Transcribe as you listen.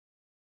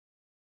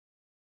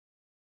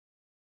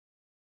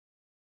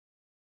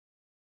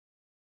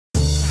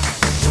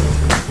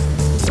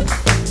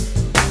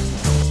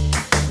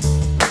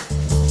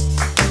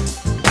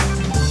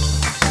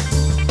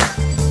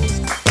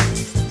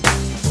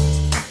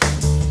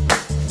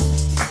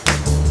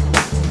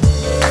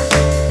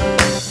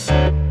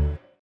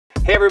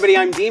Hey everybody,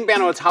 I'm Dean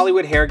Banowetz,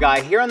 Hollywood hair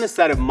guy, here on the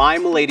set of My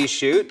Milady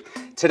Shoot.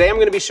 Today I'm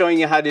going to be showing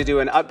you how to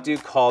do an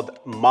updo called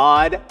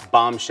Mod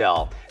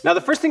Bombshell. Now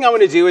the first thing I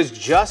want to do is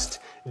just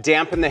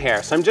dampen the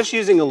hair. So I'm just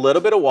using a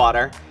little bit of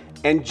water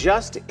and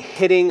just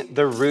hitting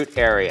the root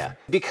area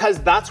because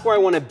that's where I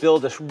want to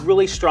build a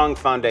really strong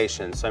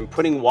foundation. So I'm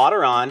putting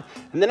water on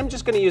and then I'm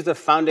just going to use a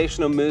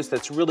foundational mousse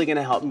that's really going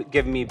to help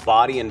give me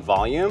body and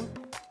volume.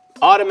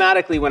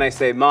 Automatically when I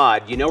say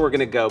mod, you know we're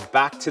gonna go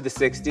back to the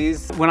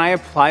 60s. When I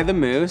apply the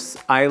mousse,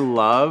 I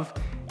love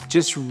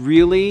just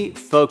really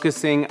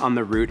focusing on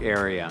the root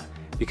area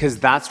because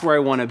that's where I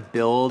wanna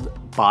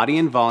build body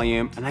and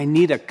volume, and I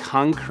need a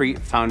concrete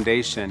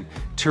foundation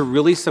to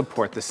really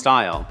support the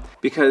style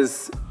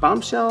because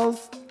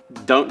bombshells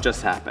don't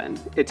just happen,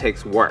 it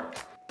takes work.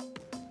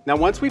 Now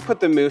once we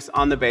put the mousse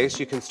on the base,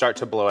 you can start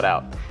to blow it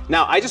out.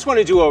 Now I just want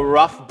to do a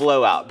rough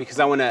blowout because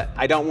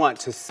I don't want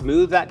to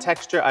smooth that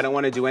texture. I don't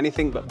want to do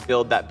anything but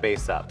build that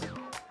base up.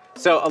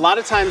 So a lot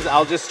of times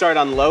I'll just start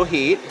on low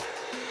heat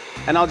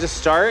and I'll just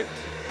start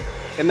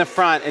in the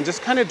front and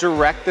just kind of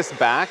direct this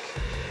back.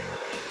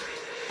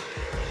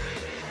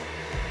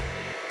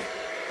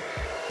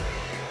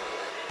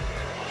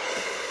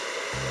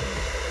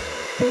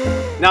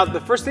 Now,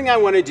 the first thing I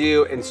want to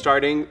do in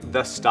starting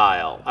the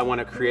style, I want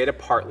to create a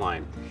part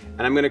line.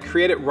 And I'm going to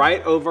create it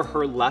right over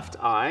her left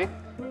eye.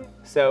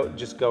 So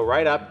just go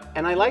right up.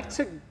 And I like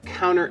to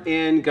counter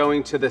in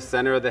going to the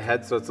center of the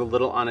head so it's a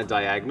little on a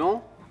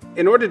diagonal.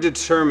 In order to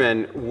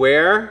determine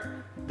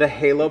where the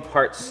halo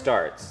part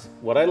starts,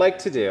 what I like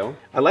to do,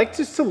 I like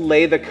just to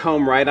lay the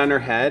comb right on her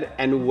head,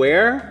 and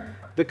where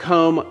the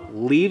comb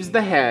leaves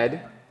the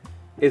head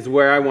is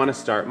where I want to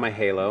start my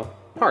halo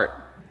part.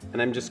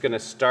 And I'm just going to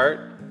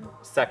start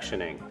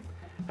sectioning.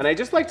 And I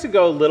just like to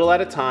go a little at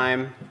a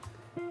time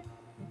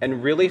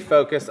and really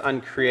focus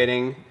on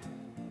creating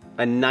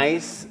a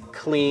nice,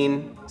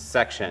 clean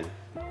section.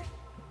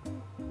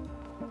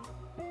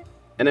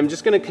 And I'm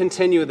just going to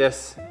continue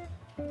this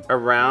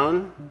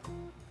around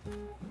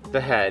the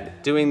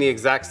head, doing the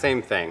exact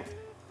same thing.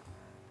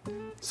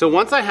 So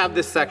once I have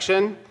this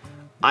section,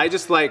 I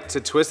just like to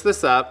twist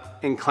this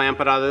up and clamp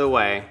it out of the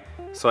way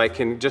so I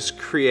can just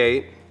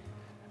create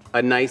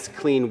a nice,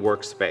 clean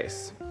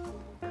workspace.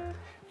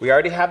 We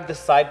already have the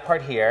side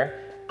part here.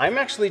 I'm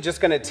actually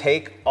just gonna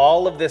take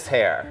all of this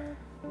hair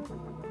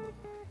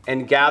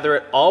and gather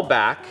it all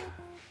back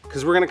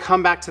because we're gonna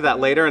come back to that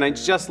later, and I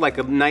just like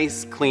a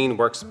nice clean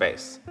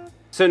workspace.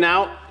 So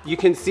now you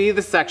can see the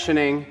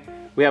sectioning.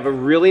 We have a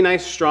really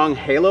nice strong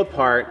halo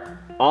part.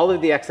 All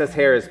of the excess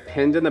hair is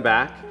pinned in the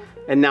back,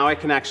 and now I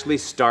can actually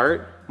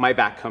start my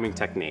backcombing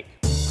technique.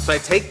 So I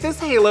take this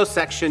halo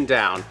section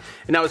down,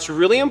 and now it's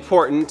really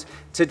important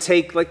to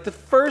take like the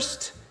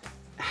first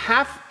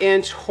 ½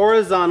 inch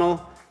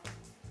horizontal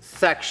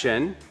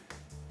section.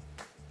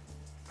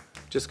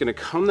 Just gonna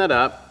comb that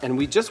up, and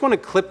we just wanna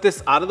clip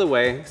this out of the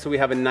way so we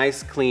have a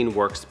nice clean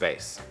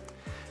workspace.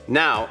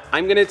 Now,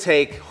 I'm gonna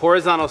take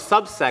horizontal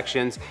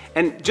subsections,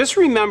 and just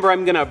remember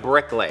I'm gonna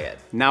bricklay it.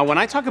 Now, when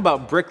I talk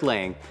about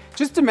bricklaying,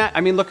 just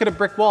imagine, look at a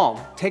brick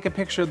wall. Take a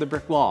picture of the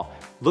brick wall.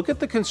 Look at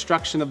the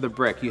construction of the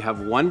brick. You have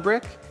one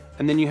brick,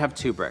 and then you have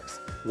two bricks.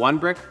 One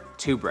brick,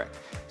 two brick.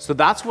 So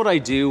that's what I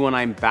do when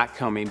I'm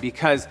backcombing,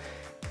 because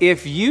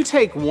if you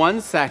take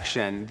one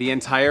section the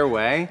entire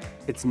way,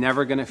 it's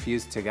never gonna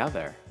fuse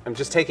together. I'm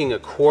just taking a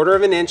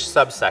 ½ inch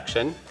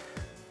subsection.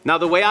 Now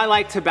the way I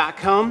like to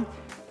backcomb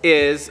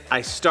is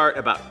I start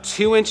about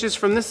 2 inches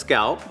from the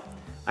scalp,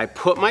 I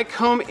put my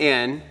comb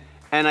in,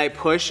 and I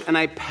push and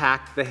I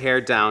pack the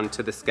hair down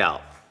to the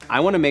scalp.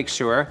 I wanna make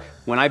sure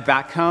when I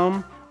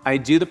backcomb, I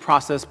do the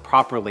process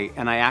properly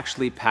and I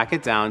actually pack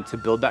it down to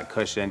build that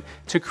cushion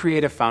to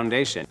create a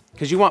foundation.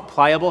 Because you want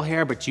pliable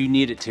hair, but you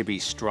need it to be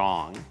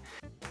strong.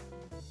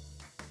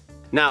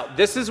 Now,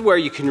 this is where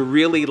you can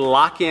really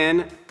lock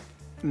in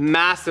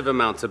massive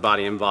amounts of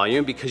body and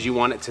volume because you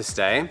want it to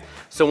stay.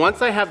 So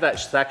once I have that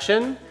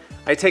section,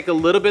 I take a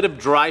little bit of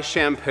dry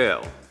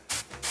shampoo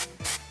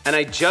and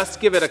I just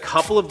give it a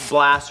couple of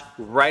blasts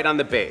right on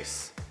the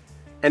base.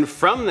 And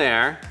from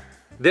there,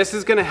 this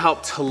is gonna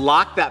help to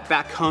lock that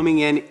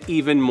backcombing in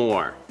even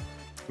more.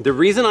 The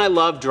reason I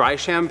love dry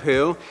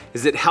shampoo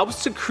is it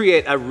helps to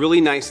create a really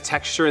nice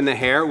texture in the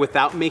hair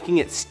without making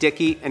it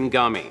sticky and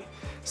gummy.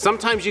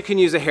 Sometimes you can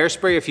use a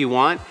hairspray if you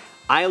want.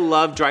 I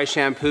love dry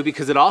shampoo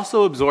because it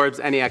also absorbs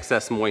any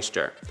excess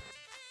moisture.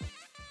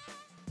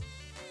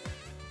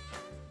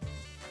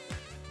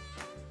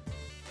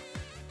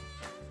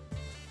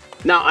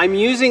 Now I'm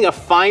using a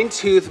fine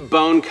tooth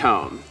bone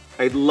comb.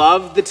 I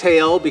love the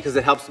tail because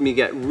it helps me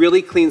get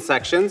really clean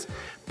sections,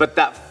 but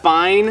that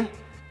fine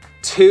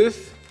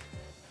tooth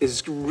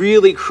is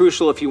really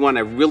crucial if you want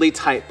a really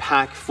tight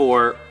pack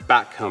for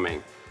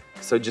backcombing.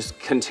 So just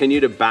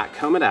continue to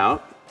backcomb it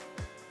out.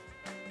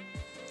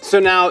 So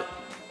now,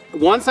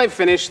 once I've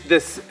finished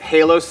this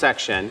halo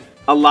section,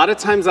 a lot of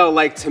times I'll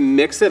like to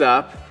mix it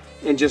up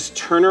and just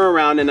turn her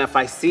around, and if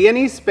I see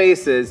any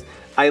spaces,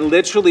 I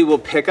literally will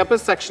pick up a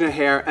section of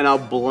hair and I'll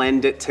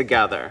blend it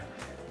together.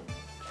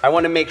 I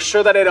want to make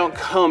sure that I don't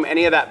comb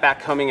any of that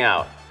backcombing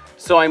out.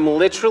 So I'm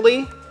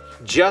literally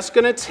just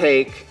gonna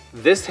take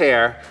this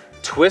hair,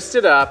 twist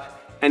it up,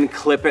 and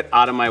clip it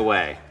out of my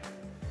way.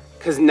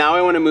 Because now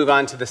I wanna move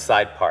on to the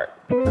side part.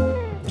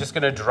 I'm just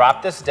gonna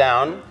drop this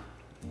down.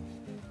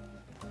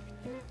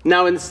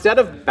 Now instead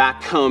of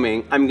back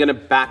combing, I'm gonna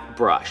back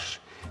brush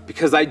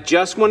because I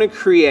just wanna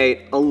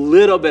create a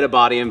little bit of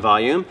body and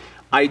volume.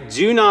 I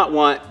do not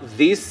want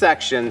these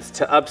sections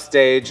to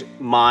upstage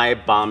my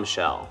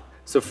bombshell.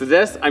 So for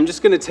this, I'm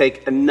just gonna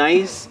take a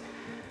nice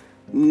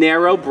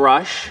narrow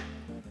brush.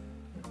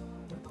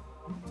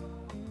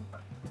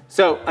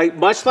 So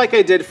much like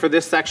I did for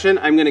this section,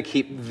 I'm gonna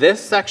keep this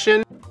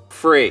section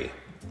free.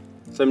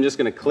 So I'm just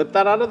gonna clip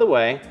that out of the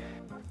way.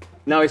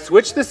 Now I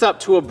switched this up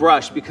to a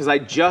brush because I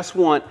just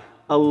want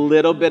a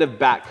little bit of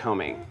back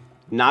combing,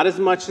 not as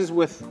much as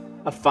with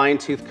a fine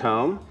tooth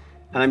comb.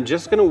 And I'm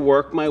just gonna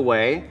work my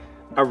way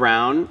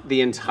around the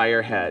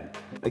entire head.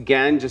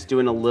 Again, just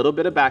doing a little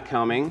bit of back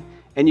combing.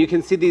 And you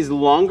can see these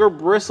longer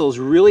bristles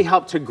really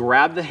help to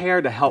grab the hair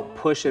to help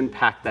push and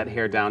pack that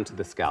hair down to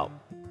the scalp.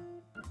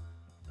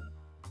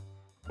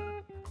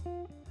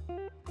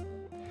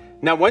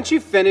 Now, once you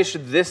finish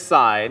this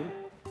side,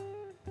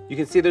 you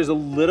can see there's a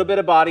little bit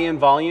of body and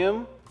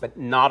volume, but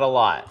not a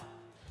lot.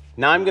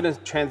 Now I'm gonna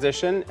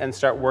transition and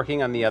start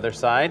working on the other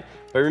side.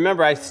 But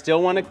remember, I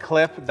still wanna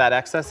clip that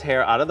excess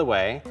hair out of the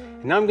way.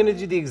 And now I'm gonna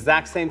do the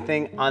exact same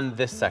thing on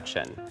this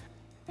section.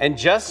 And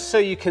just so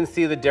you can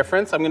see the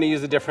difference, I'm gonna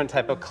use a different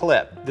type of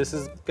clip. This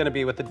is gonna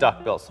be with the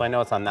duckbill, so I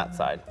know it's on that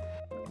side.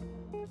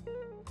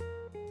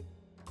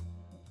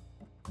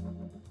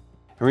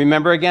 And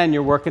remember again,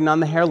 you're working on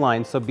the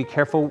hairline, so be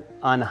careful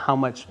on how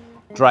much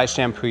dry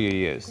shampoo you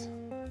use.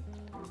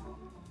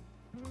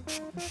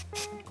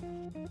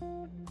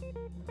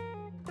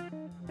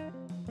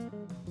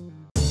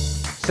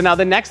 So now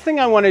the next thing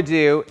I want to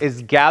do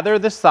is gather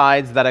the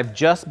sides that I've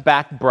just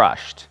back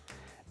brushed,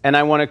 and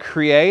I want to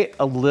create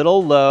a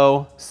little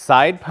low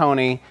side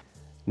pony.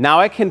 Now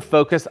I can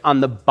focus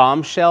on the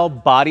bombshell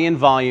body and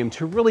volume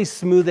to really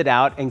smooth it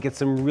out and get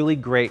some really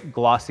great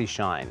glossy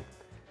shine.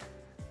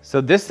 So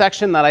this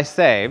section that I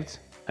saved,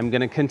 I'm going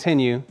to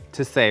continue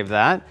to save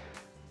that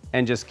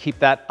and just keep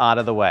that out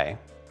of the way.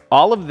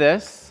 All of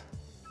this,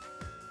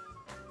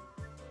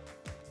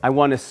 I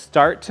want to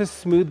start to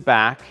smooth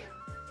back.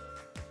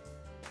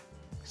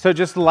 So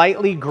just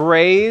lightly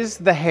graze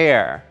the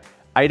hair.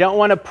 I don't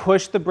want to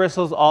push the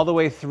bristles all the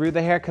way through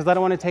the hair because I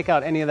don't want to take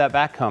out any of that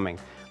back combing.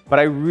 But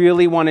I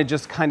really want to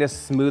just kind of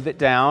smooth it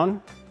down.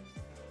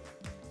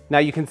 Now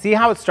you can see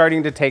how it's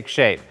starting to take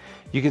shape.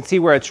 You can see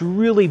where it's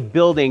really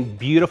building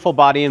beautiful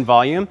body and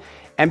volume.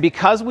 And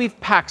because we've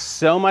packed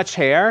so much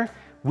hair,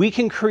 we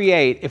can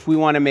create, if we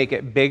want to make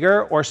it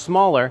bigger or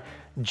smaller,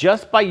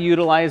 just by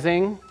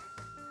utilizing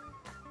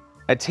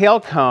a tail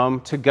comb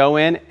to go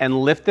in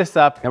and lift this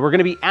up. And we're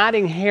gonna be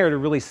adding hair to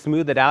really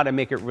smooth it out and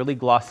make it really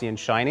glossy and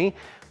shiny.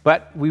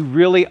 But we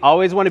really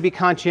always wanna be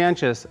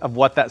conscientious of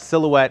what that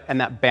silhouette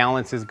and that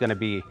balance is gonna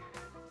be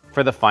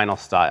for the final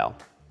style.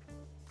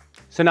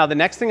 So now the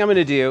next thing I'm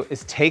gonna do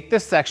is take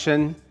this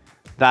section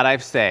that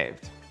I've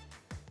saved.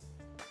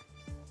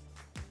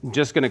 I'm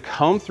just gonna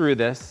comb through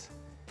this.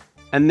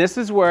 And this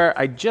is where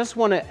I just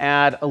wanna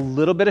add a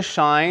little bit of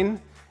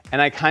shine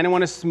and I kinda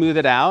wanna smooth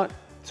it out.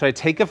 So I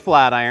take a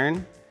flat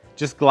iron,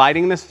 just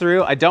gliding this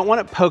through. I don't want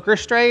it poker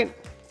straight,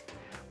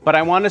 but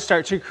I want to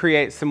start to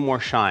create some more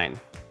shine.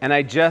 And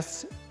I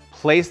just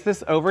place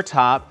this over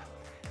top,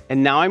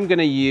 and now I'm going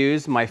to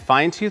use my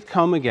fine tooth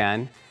comb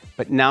again,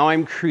 but now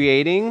I'm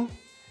creating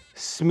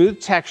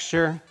smooth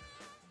texture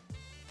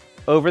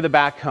over the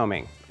back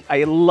combing.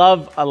 I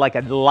love like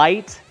a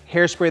light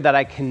hairspray that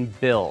I can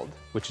build,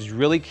 which is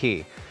really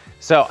key.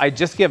 So I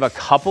just give a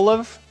couple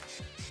of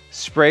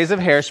sprays of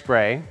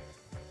hairspray,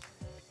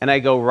 and I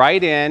go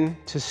right in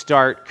to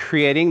start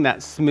creating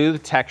that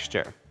smooth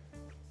texture.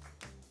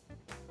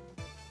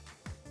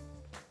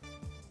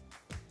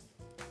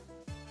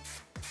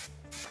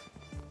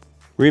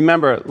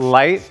 Remember,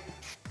 light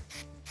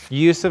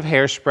use of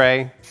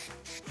hairspray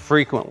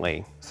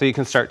frequently, so you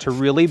can start to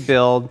really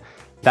build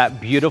that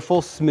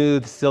beautiful,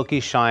 smooth, silky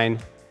shine.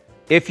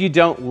 If you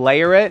don't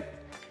layer it,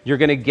 you're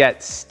gonna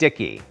get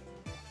sticky.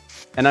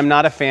 And I'm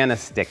not a fan of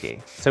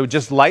sticky. So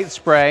just light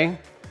spray.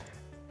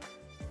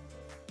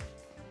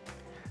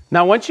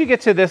 Now, once you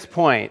get to this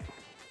point,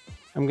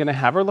 I'm gonna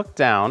have her look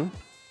down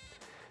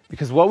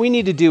because what we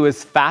need to do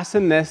is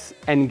fasten this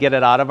and get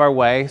it out of our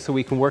way so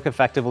we can work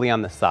effectively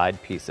on the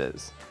side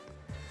pieces.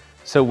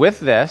 So with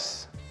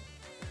this,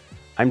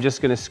 I'm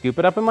just gonna scoop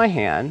it up in my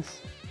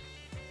hands,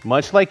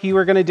 much like you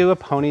were gonna do a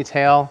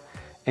ponytail,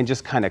 and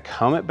just kind of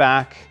comb it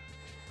back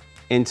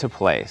into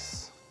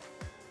place.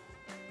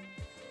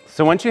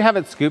 So once you have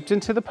it scooped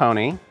into the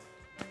pony,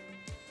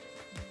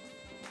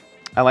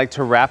 I like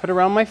to wrap it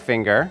around my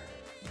finger.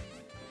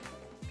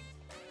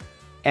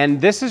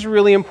 And this is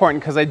really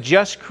important because I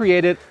just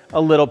created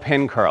a little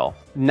pin curl.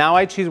 Now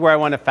I choose where I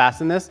want to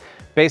fasten this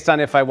based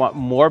on if I want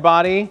more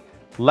body,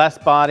 less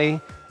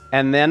body,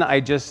 and then I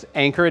just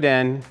anchor it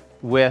in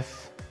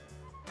with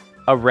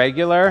a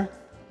regular,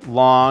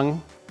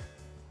 long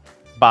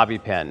bobby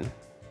pin.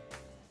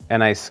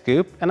 And I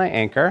scoop and I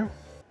anchor.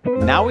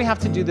 Now we have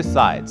to do the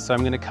sides. So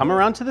I'm gonna come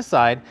around to the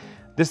side.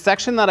 This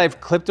section that I've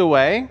clipped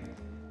away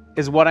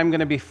is what I'm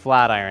gonna be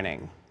flat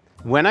ironing.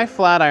 When I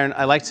flat iron,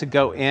 I like to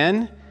go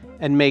in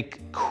and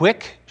make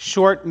quick,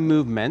 short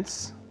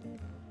movements.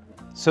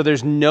 So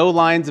there's no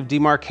lines of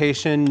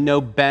demarcation, no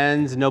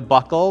bends, no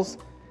buckles,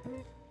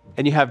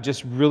 and you have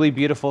just really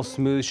beautiful,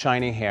 smooth,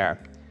 shiny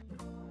hair.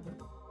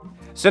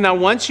 So now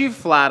once you've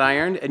flat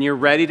ironed and you're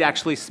ready to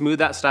actually smooth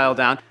that style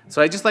down,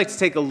 so I just like to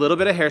take a little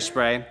bit of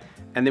hairspray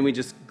and then we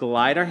just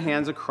glide our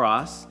hands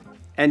across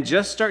and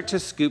just start to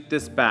scoop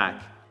this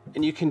back.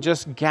 And you can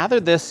just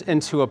gather this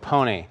into a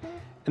pony.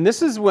 And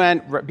this is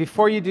when,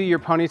 before you do your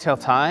ponytail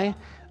tie,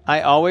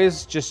 I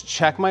always just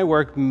check my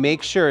work,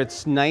 make sure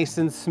it's nice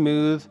and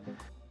smooth,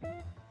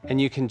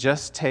 and you can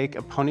just take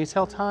a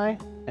ponytail tie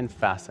and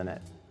fasten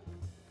it.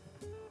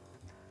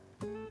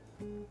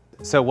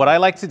 So what I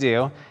like to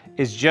do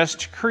is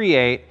just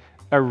create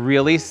a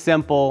really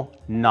simple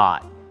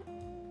knot.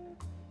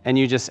 And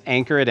you just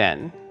anchor it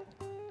in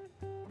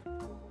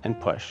and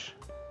push.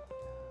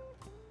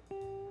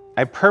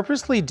 I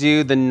purposely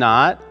do the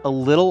knot a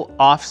little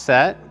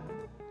offset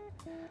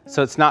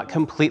so it's not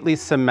completely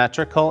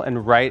symmetrical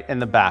and right in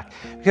the back.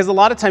 Because a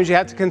lot of times you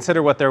have to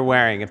consider what they're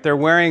wearing. If they're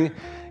wearing,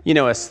 you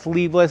know, a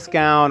sleeveless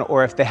gown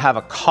or if they have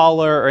a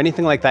collar or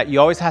anything like that, you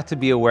always have to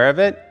be aware of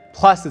it.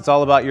 Plus, it's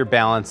all about your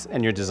balance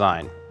and your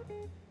design.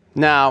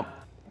 Now,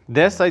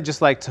 this I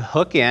just like to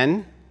hook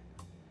in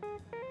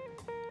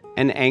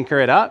and anchor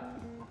it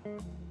up.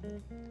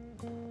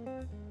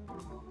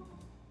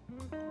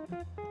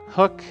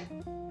 Hook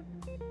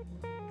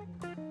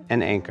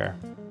and anchor.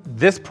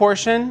 This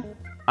portion,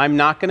 I'm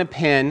not gonna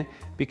pin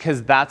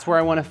because that's where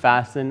I wanna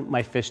fasten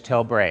my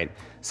fishtail braid.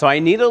 So I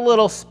need a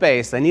little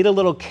space, I need a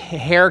little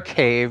hair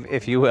cave,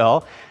 if you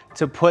will,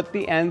 to put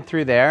the end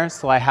through there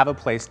so I have a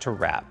place to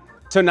wrap.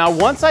 So now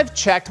once I've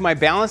checked my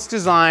balance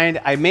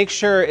designed, I make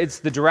sure it's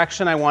the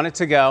direction I want it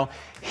to go.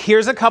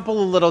 Here's a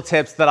couple of little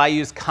tips that I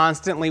use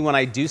constantly when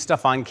I do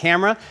stuff on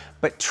camera,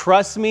 but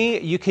trust me,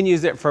 you can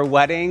use it for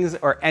weddings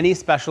or any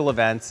special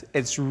events.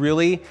 It's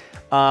really,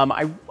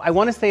 I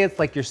wanna say it's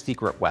like your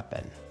secret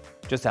weapon,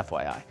 just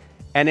FYI.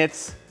 And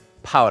it's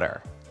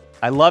powder.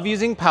 I love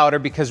using powder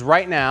because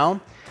right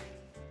now,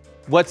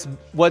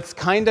 what's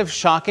kind of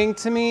shocking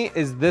to me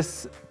is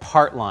this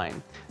part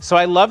line. So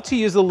I love to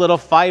use a little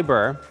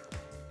fiber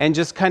and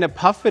just kind of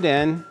puff it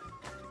in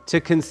to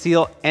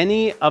conceal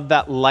any of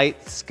that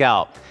light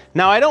scalp.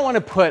 Now I don't want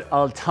to put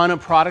a ton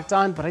of product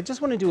on, but I just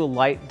want to do a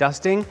light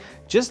dusting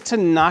just to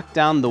knock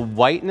down the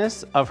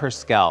whiteness of her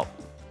scalp.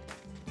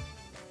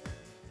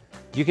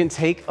 You can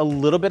take a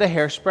little bit of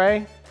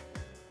hairspray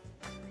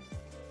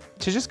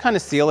to just kind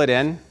of seal it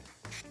in.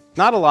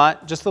 Not a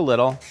lot, just a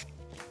little.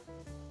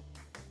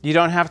 You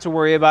don't have to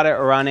worry about it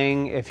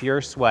running if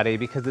you're sweaty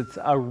because it's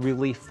a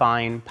really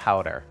fine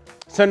powder.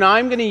 So now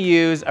I'm gonna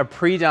use a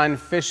pre-done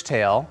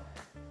fishtail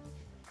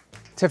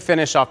to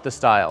finish off the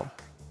style.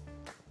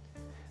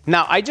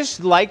 Now I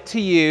just like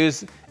to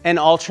use an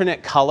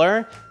alternate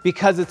color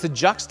because it's a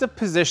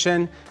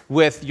juxtaposition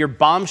with your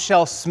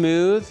Bombshell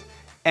Smooth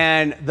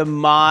and the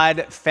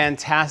Mod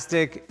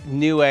Fantastic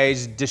New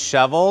Age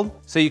Disheveled.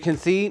 So you can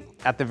see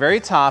at the very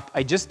top,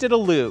 I just did a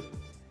loop,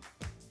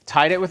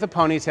 tied it with a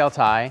ponytail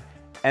tie,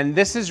 and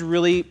this is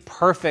really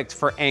perfect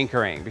for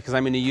anchoring because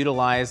I'm gonna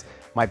utilize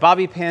my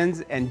bobby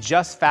pins and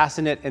just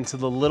fasten it into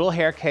the little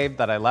hair cave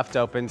that I left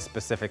open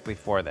specifically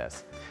for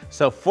this.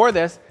 So for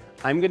this,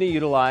 I'm gonna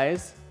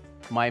utilize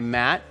my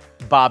matte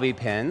bobby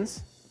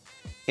pins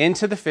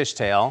into the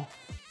fishtail.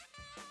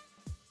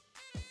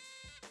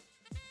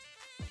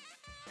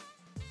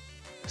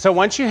 So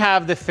once you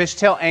have the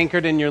fishtail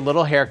anchored in your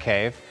little hair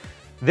cave,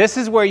 this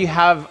is where you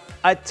have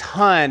a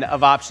ton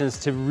of options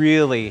to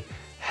really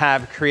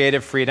have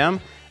creative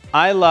freedom.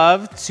 I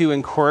love to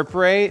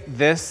incorporate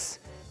this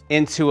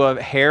into a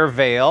hair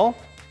veil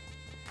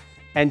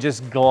and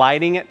just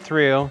gliding it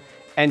through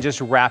and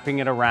just wrapping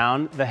it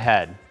around the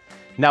head.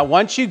 Now,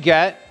 once you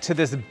get to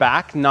this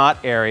back knot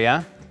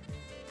area,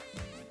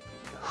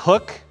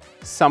 hook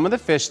some of the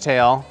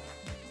fishtail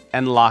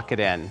and lock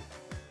it in.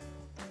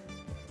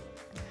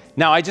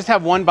 Now, I just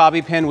have one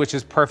bobby pin, which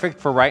is perfect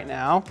for right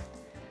now,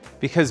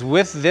 because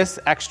with this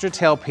extra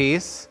tail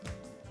piece,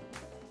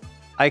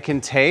 I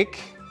can take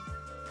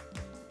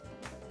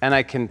and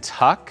I can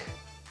tuck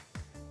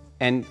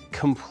and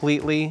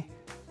completely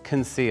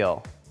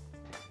conceal.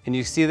 And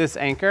you see this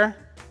anchor?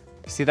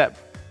 You see that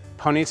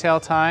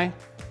ponytail tie?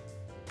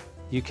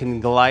 You can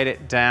glide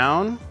it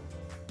down,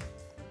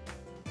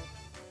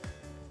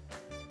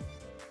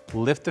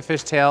 lift the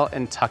fishtail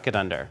and tuck it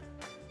under.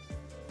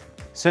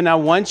 So now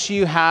once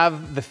you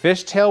have the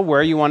fishtail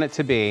where you want it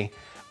to be,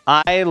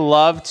 I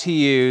love to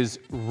use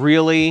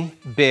really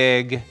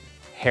big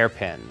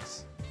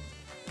hairpins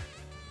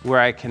where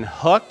I can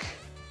hook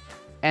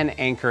and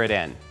anchor it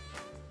in.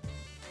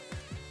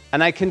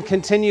 And I can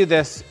continue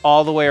this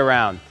all the way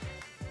around.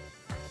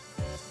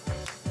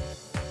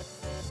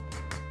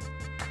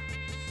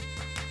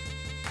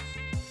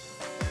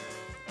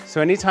 So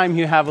anytime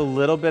you have a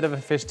little bit of a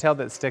fishtail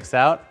that sticks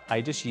out,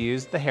 I just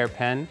use the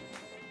hairpin,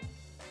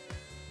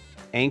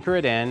 anchor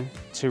it in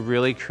to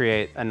really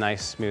create a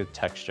nice smooth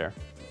texture.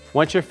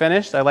 Once you're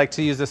finished, I like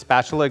to use the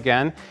spatula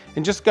again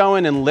and just go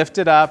in and lift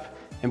it up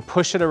and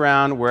push it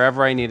around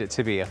wherever I need it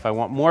to be. If I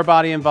want more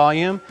body and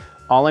volume,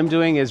 all I'm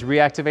doing is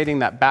reactivating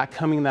that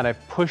backcombing that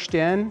I've pushed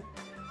in,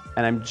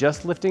 and I'm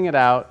just lifting it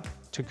out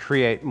to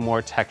create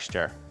more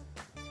texture.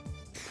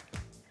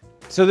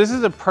 So this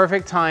is a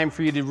perfect time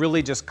for you to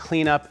really just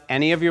clean up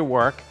any of your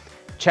work.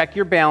 Check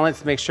your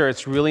balance, make sure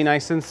it's really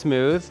nice and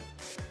smooth.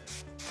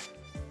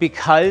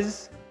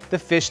 Because the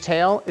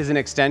fishtail is an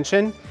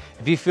extension,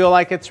 if you feel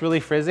like it's really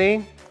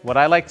frizzy, what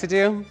I like to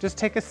do, just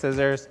take a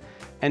scissors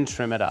and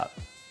trim it up.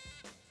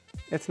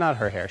 It's not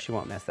her hair, she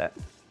won't miss it.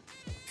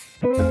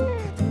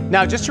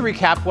 Now, just to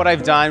recap what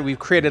I've done, we've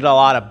created a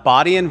lot of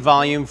body and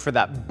volume for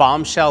that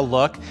bombshell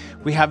look.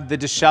 We have the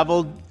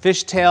disheveled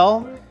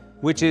fishtail,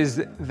 which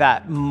is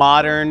that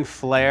modern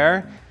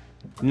flair.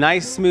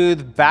 Nice,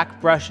 smooth back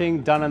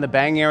brushing done on the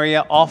bang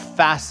area, all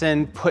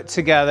fastened, put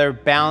together,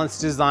 balanced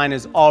design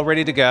is all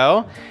ready to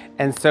go.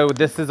 And so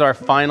this is our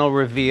final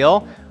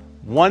reveal.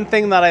 One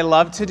thing that I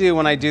love to do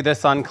when I do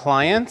this on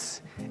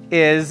clients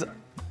is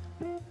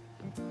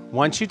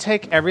once you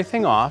take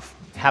everything off,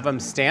 have them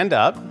stand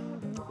up.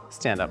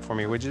 Stand up for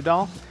me, would you,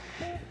 doll?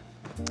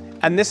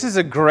 And this is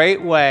a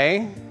great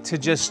way to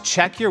just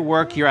check your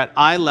work. You're at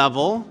eye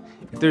level.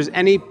 If there's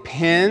any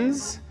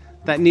pins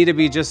that need to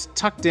be just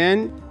tucked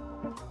in.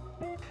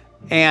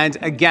 And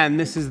again,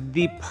 this is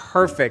the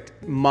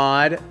perfect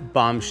Mod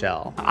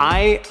Bombshell.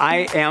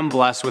 I am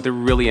blessed with a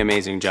really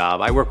amazing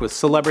job. I work with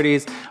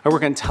celebrities, I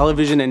work on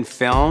television and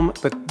film,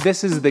 but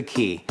this is the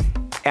key.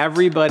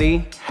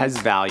 Everybody has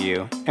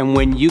value, and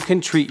when you can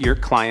treat your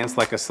clients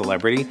like a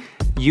celebrity,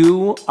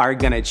 you are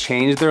gonna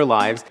change their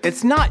lives.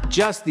 It's not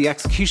just the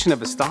execution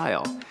of a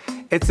style.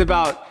 It's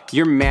about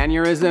your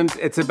mannerisms,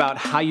 it's about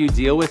how you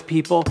deal with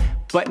people,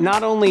 but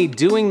not only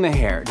doing the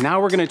hair,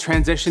 now we're gonna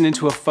transition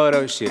into a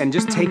photo shoot and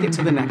just take it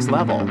to the next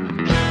level.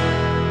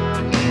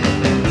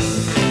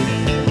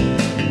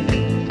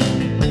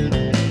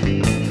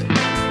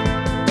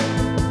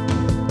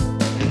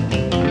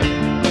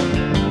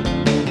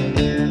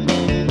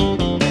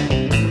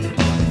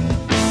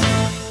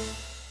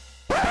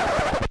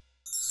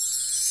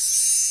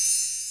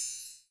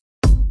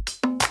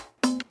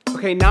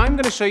 Okay, now I'm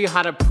gonna show you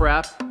how to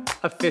prep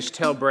a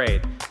fishtail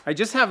braid. I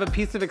just have a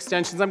piece of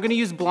extensions. I'm gonna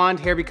use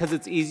blonde hair because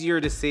it's easier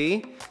to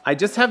see. I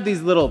just have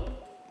these little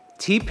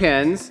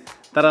T-pins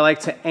that I like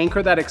to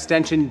anchor that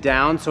extension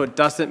down so it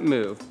doesn't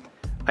move.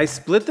 I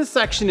split the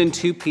section in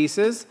two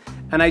pieces,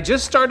 and I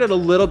just started a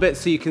little bit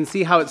so you can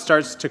see how it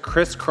starts to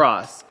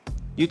crisscross.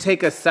 You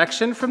take a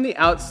section from the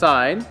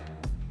outside,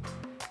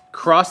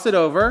 cross it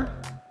over,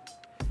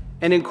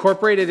 and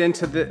incorporate it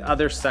into the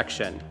other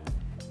section.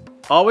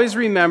 Always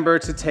remember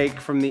to take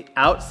from the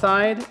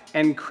outside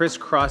and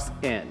crisscross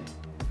in.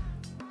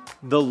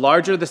 The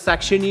larger the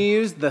section you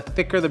use, the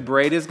thicker the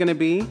braid is gonna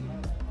be.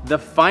 The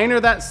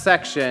finer that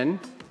section,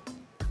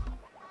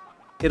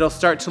 it'll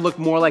start to look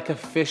more like a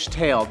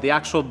fishtail, the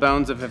actual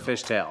bones of a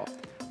fishtail.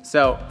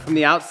 So from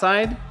the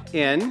outside,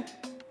 in,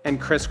 and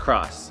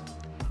crisscross.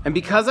 And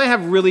because I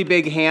have really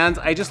big hands,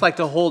 I just like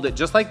to hold it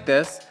just like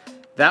this.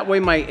 That way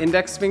my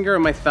index finger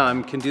and my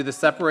thumb can do the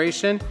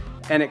separation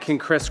and it can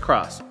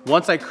crisscross.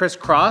 Once I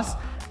crisscross,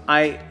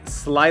 I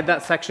slide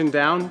that section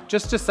down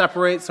just to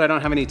separate so I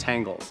don't have any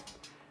tangles.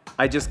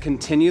 I just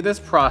continue this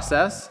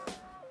process.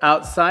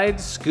 Outside,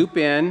 scoop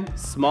in,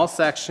 small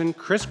section,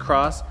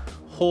 crisscross,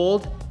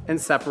 hold, and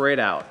separate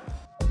out.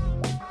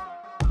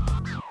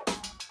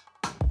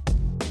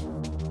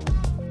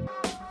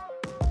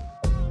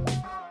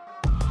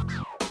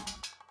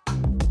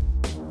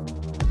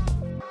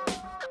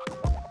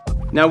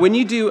 Now, when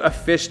you do a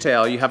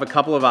fishtail, you have a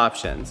couple of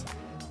options.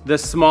 The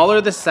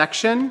smaller the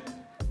section,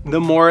 the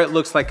more it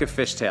looks like a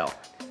fishtail.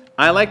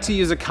 I like to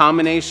use a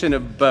combination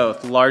of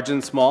both, large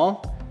and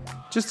small,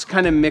 just to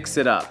kind of mix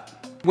it up.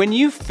 When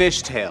you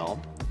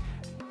fishtail,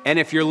 and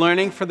if you're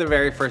learning for the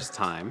very first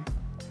time,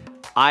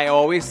 I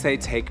always say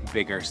take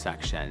bigger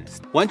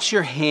sections. Once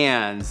your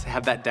hands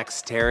have that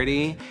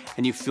dexterity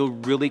and you feel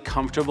really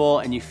comfortable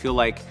and you feel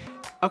like,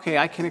 okay,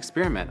 I can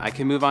experiment. I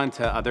can move on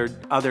to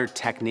other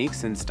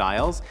techniques and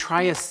styles.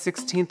 Try a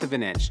 1/16 of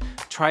an inch,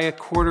 try a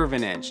 1/4 of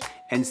an inch,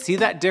 and see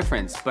that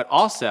difference, but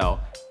also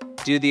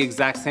do the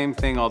exact same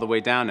thing all the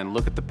way down and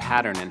look at the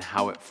pattern and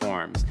how it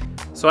forms.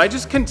 So I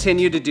just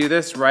continue to do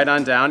this right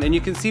on down, and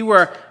you can see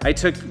where I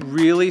took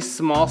really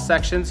small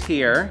sections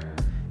here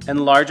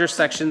and larger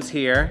sections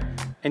here,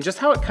 and just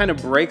how it kind of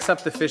breaks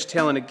up the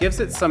fishtail and it gives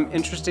it some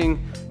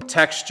interesting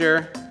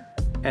texture,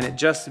 and it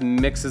just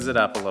mixes it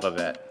up a little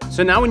bit.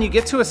 So now when you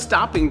get to a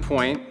stopping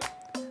point,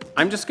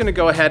 I'm just gonna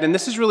go ahead, and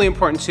this is really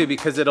important too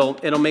because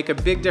it'll make a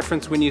big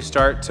difference when you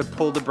start to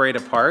pull the braid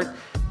apart,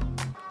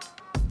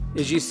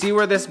 is you see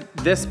where this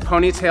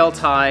ponytail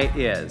tie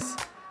is.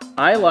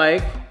 I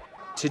like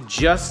to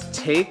just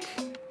take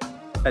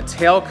a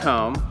tail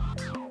comb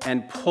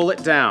and pull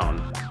it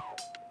down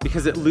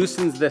because it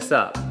loosens this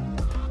up.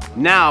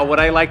 Now, what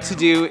I like to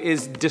do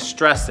is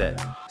distress it.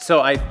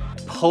 So I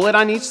pull it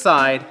on each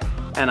side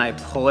and I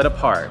pull it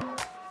apart.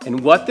 And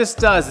what this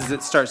does is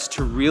it starts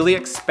to really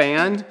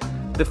expand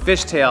the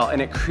fishtail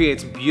and it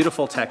creates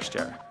beautiful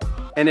texture.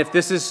 And if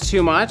this is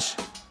too much,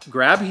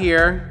 grab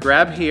here,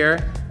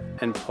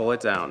 and pull it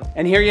down.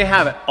 And here you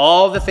have it,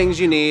 all the things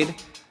you need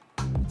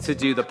to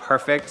do the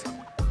perfect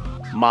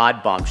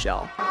Mod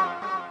Bombshell.